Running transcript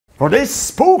For this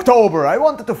Spooktober, I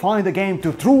wanted to find a game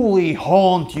to truly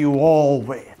haunt you all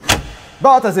with.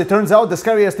 But as it turns out, the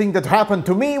scariest thing that happened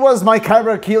to me was my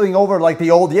camera keeling over like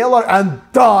the old Yeller and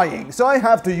dying, so I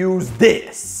have to use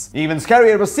this. Even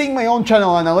scarier was seeing my own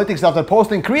channel analytics after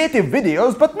posting creative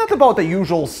videos, but not about the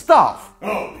usual stuff.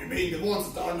 Oh, you mean the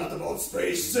ones that are not about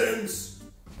space sims?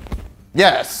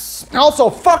 Yes. Also,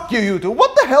 fuck you, YouTube.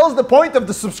 What the hell is the point of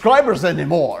the subscribers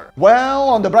anymore? Well,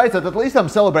 on the bright side, at least I'm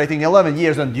celebrating 11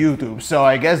 years on YouTube, so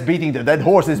I guess beating the dead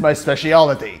horse is my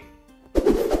specialty.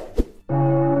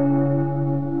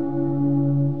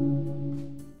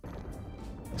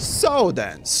 So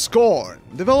then, SCORN,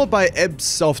 developed by EBS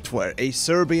Software, a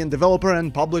Serbian developer,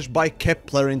 and published by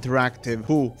Kepler Interactive,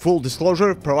 who, full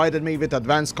disclosure, provided me with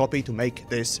advance copy to make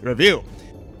this review.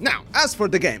 Now, as for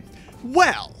the game,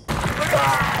 well...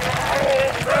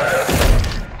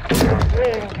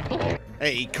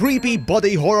 a creepy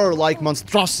body horror-like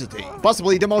monstrosity.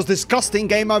 Possibly the most disgusting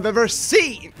game I've ever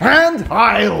seen. And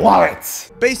I love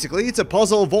it! Basically, it's a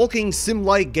puzzle walking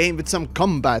sim-like game with some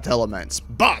combat elements.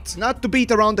 But, not to beat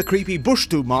around the creepy bush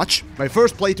too much, my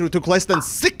first playthrough took less than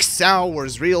 6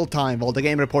 hours real time, while the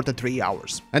game reported 3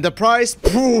 hours. And the price?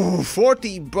 Phew,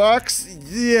 40 bucks?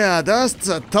 Yeah, that's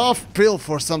a tough pill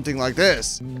for something like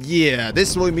this. Yeah,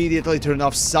 this will immediately turn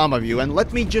off some of you, and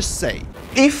let me just say,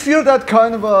 if you're that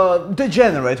kind of a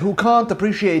degenerate who can't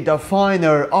appreciate the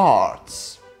finer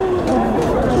arts,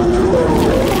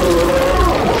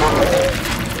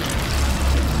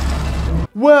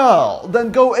 well,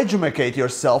 then go educate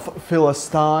yourself,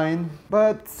 Philistine.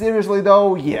 But seriously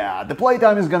though, yeah, the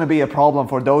playtime is gonna be a problem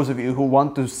for those of you who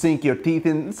want to sink your teeth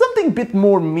in something a bit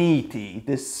more meaty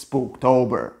this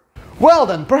Spooktober. Well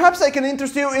then, perhaps I can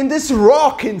interest you in this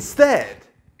rock instead.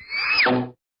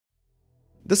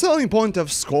 The selling point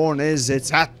of SCORN is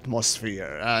its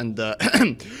atmosphere and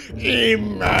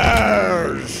immersion,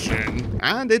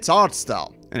 and its art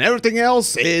style. And everything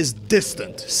else is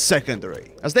distant,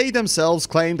 secondary. As they themselves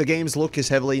claim, the game's look is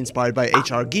heavily inspired by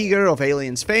H.R. Giger of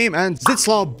Aliens fame and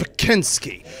Zdzislaw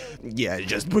Bekensky. Yeah, I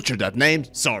just butchered that name,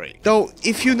 sorry. Though,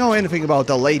 if you know anything about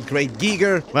the late great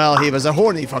Giger, well, he was a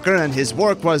horny fucker and his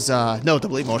work was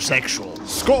notably more sexual.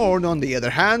 SCORN, on the other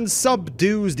hand,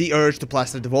 subdues the urge to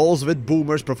plaster the walls with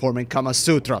boomers performing Kama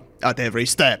Sutra at every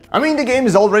step. I mean, the game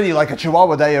is already like a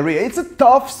Chihuahua diarrhea. It's a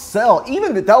tough sell,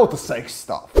 even without the sex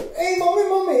stuff. Hey, mommy,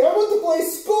 I want to play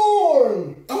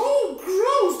SCORN! Oh,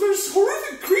 gross, there's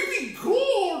horrific, creepy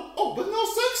gore! Oh, but no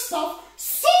sex stuff!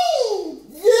 Sold!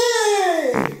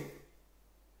 Yay!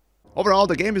 Overall,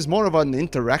 the game is more of an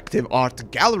interactive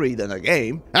art gallery than a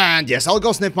game. And yes, I'll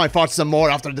go sniff my farts some more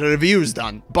after the review's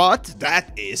done. But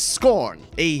that is SCORN,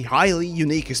 a highly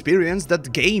unique experience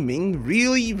that gaming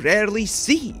really rarely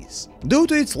sees. Due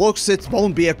to its looks, it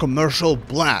won't be a commercial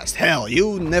blast. Hell,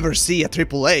 you never see a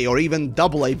AAA or even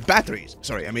AA batteries.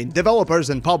 Developers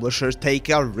and publishers take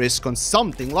a risk on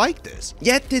something like this.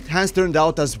 Yet it has turned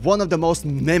out as one of the most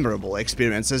memorable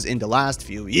experiences in the last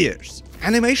few years.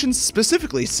 Animations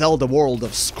specifically sell the world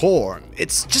of SCORN.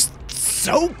 It's just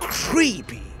so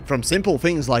creepy. From simple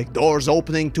things like doors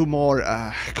opening to more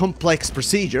complex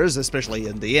procedures, especially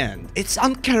in the end. It's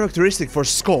uncharacteristic for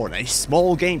SCORN, a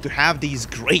small game, to have these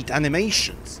great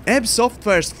animations. EBS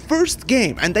Software's first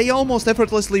game, and they almost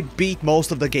effortlessly beat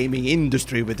most of the gaming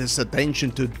industry with this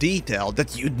attention to detail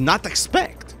that you'd not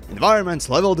expect. Environments,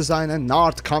 level design, and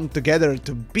art come together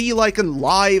to be like a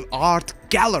live art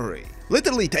gallery.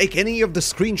 Literally take any of the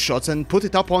screenshots and put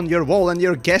it up on your wall and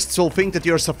your guests will think that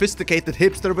you're a sophisticated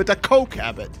hipster with a coke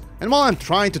habit. And while I'm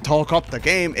trying to talk up the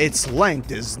game, its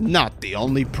length is not the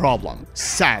only problem.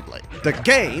 Sadly, the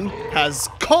game has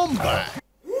combat.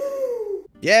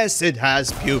 Yes, it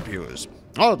has pew-pews.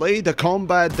 Oddly, the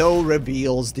combat though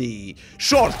reveals the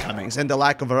shortcomings and the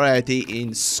lack of variety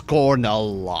in SCORN a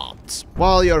lot.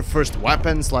 While your first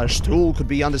weapon/tool could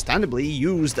be understandably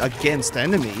used against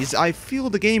enemies, I feel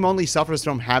the game only suffers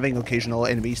from having occasional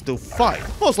enemies to fight,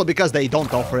 mostly because they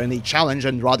don't offer any challenge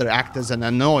and rather act as an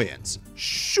annoyance.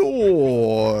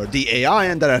 Sure, the AI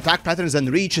and their attack patterns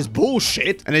and reach is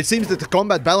bullshit, and it seems that the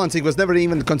combat balancing was never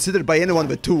even considered by anyone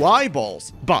with 2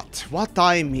 eyeballs. But what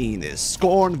I mean is,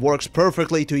 SCORN works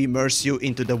perfectly to immerse you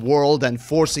into the world and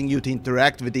forcing you to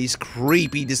interact with these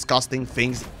creepy, disgusting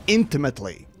things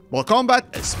intimately. While combat,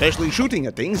 especially shooting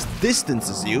at things,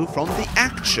 distances you from the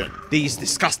action. These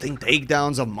disgusting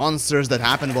takedowns of monsters that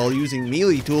happen while using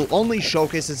melee tool only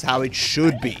showcases how it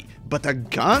should be. But a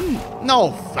gun?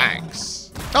 No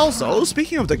thanks. Also,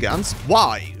 speaking of the guns,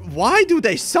 why? Why do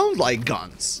they sound like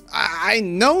guns? I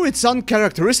know it's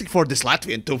uncharacteristic for this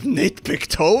Latvian to nitpick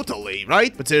totally,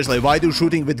 right? But seriously, why do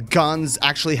shooting with guns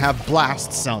actually have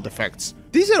blast sound effects?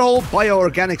 These are all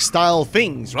bioorganic style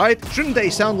things, right? Shouldn't they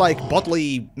sound like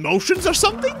bodily motions or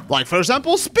something? Like, for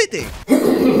example, spitting.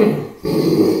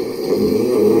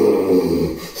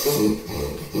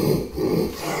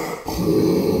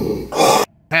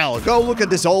 Hell, go look at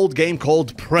this old game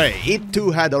called Prey. It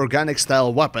too had organic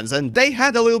style weapons, and they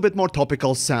had a little bit more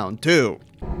topical sound too.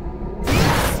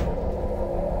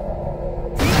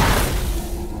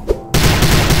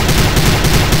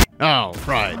 Oh,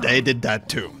 right, they did that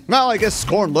too. Well, I guess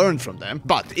SCORN learned from them.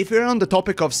 But if we're on the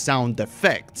topic of sound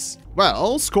effects,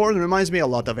 well, SCORN reminds me a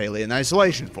lot of Alien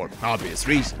Isolation for obvious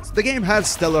reasons. The game had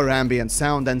stellar ambient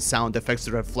sound and sound effects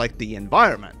to reflect the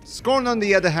environment. SCORN, on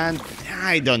the other hand,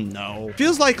 I don't know.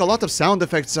 Feels like a lot of sound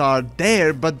effects are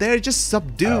there, but they're just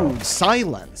subdued,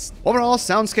 silenced. Overall,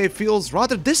 soundscape feels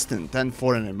rather distant, and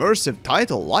for an immersive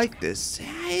title like this,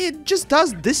 it just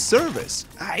does disservice.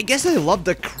 I guess I love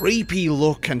the creepy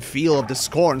look and feel of the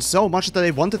SCORN so much that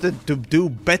I wanted it to do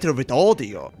better with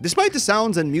audio. Despite the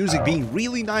sounds and music being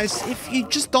really nice, if you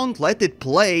just don't let it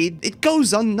play, it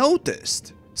goes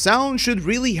unnoticed. Sound should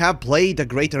really have played a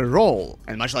greater role,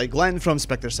 and much like Glenn from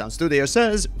Spectre Sound Studio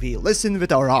says, we listen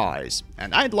with our eyes.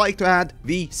 And I'd like to add,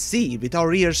 we see with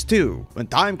our ears too. When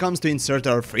time comes to insert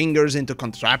our fingers into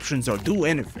contraptions or do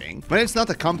anything, when it's not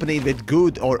accompanied with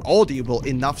good or audible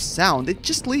enough sound, it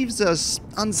just leaves us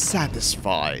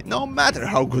unsatisfied, no matter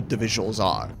how good the visuals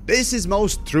are. This is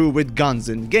most true with guns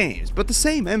in games, but the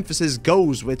same emphasis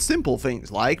goes with simple things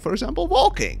like, for example,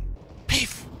 walking.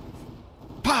 Piff!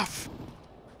 Puff!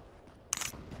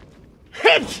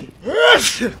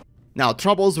 Now,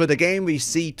 troubles with the game we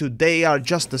see today are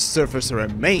just the surface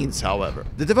remains, however.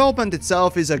 The development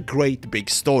itself is a great big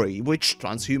story, which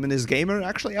Transhumanist Gamer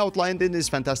actually outlined in his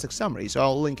fantastic summary, so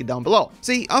I'll link it down below.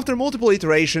 See, after multiple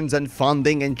iterations and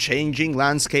funding and changing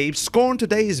landscapes, SCORN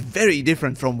today is very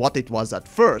different from what it was at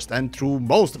first, and through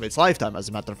most of its lifetime, as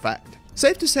a matter of fact.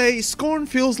 Safe to say, SCORN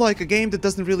feels like a game that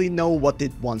doesn't really know what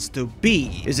it wants to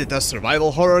be. Is it a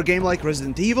survival horror game like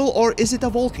Resident Evil, or is it a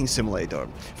walking simulator?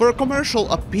 For a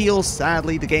commercial appeal,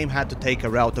 sadly, the game had to take a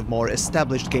route of more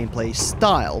established gameplay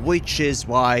style, which is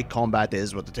why combat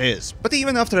is what it is. But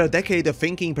even after a decade of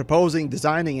thinking, proposing,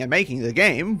 designing and making the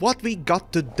game, what we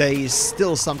got today is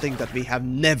still something that we have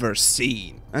never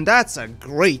seen. And that's a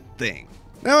great thing.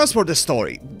 Now, as for the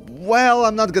story, well,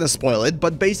 I'm not gonna spoil it,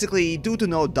 but basically, due to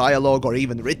no dialogue or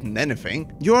even written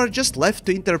anything, you are just left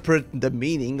to interpret the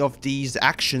meaning of these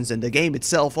actions in the game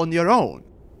itself on your own.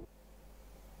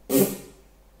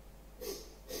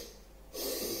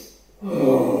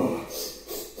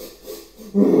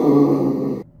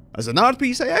 As an art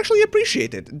piece, I actually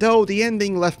appreciate it, though the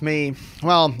ending left me,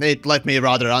 well, it left me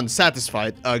rather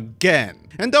unsatisfied again.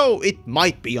 And though it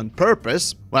might be on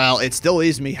purpose, well, it still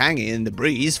leaves me hanging in the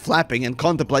breeze, flapping and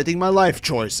contemplating my life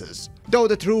choices. Though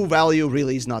the true value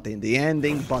really is not in the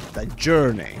ending, but the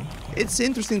journey. It's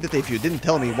interesting that if you didn't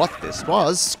tell me what this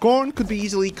was, SCORN could be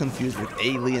easily confused with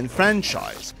Alien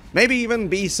franchise. Maybe even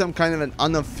be some kind of an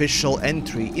unofficial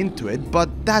entry into it, but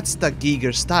that's the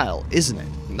Giger style, isn't it?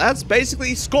 And that's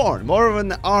basically SCORN, more of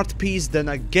an art piece than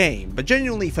a game, but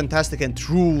genuinely fantastic and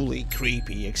truly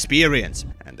creepy experience.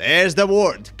 And there's the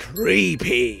word,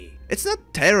 creepy. It's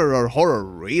not terror or horror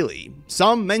really.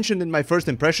 Some mentioned in my first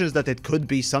impressions that it could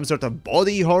be some sort of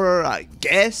body horror, I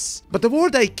guess. But the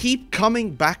word I keep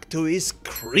coming back to is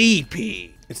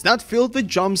creepy. It's not filled with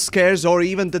jump scares or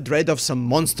even the dread of some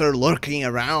monster lurking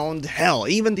around. Hell,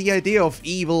 even the idea of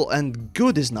evil and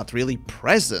good is not really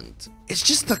present. It's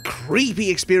just a creepy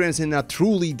experience in a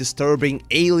truly disturbing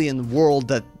alien world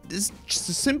that is just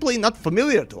simply not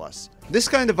familiar to us. This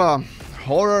kind of a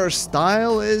horror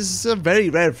style is a very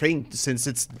rare thing since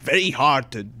it's very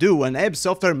hard to do, and Ebb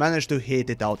Software managed to hit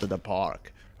it out of the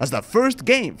park. As the first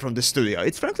game from the studio,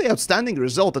 it's frankly an outstanding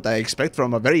result that I expect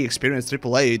from a very experienced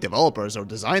AAA developers or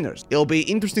designers. It'll be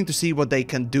interesting to see what they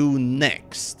can do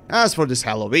next. As for this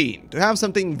Halloween, to have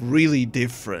something really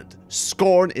different,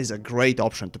 SCORN is a great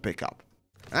option to pick up.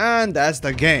 And that's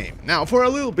the game. Now, for a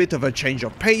little bit of a change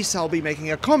of pace, I'll be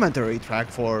making a commentary track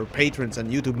for patrons and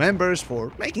YouTube members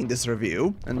for making this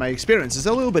review, and my experiences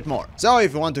a little bit more. So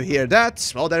if you want to hear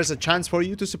that, well, there's a chance for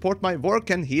you to support my work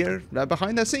and hear the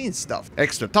behind the scenes stuff.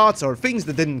 Extra thoughts or things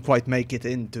that didn't quite make it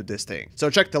into this thing. So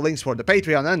check the links for the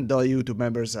Patreon and the YouTube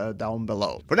members down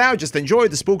below. For now, just enjoy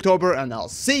the Spooktober and I'll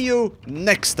see you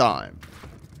next time.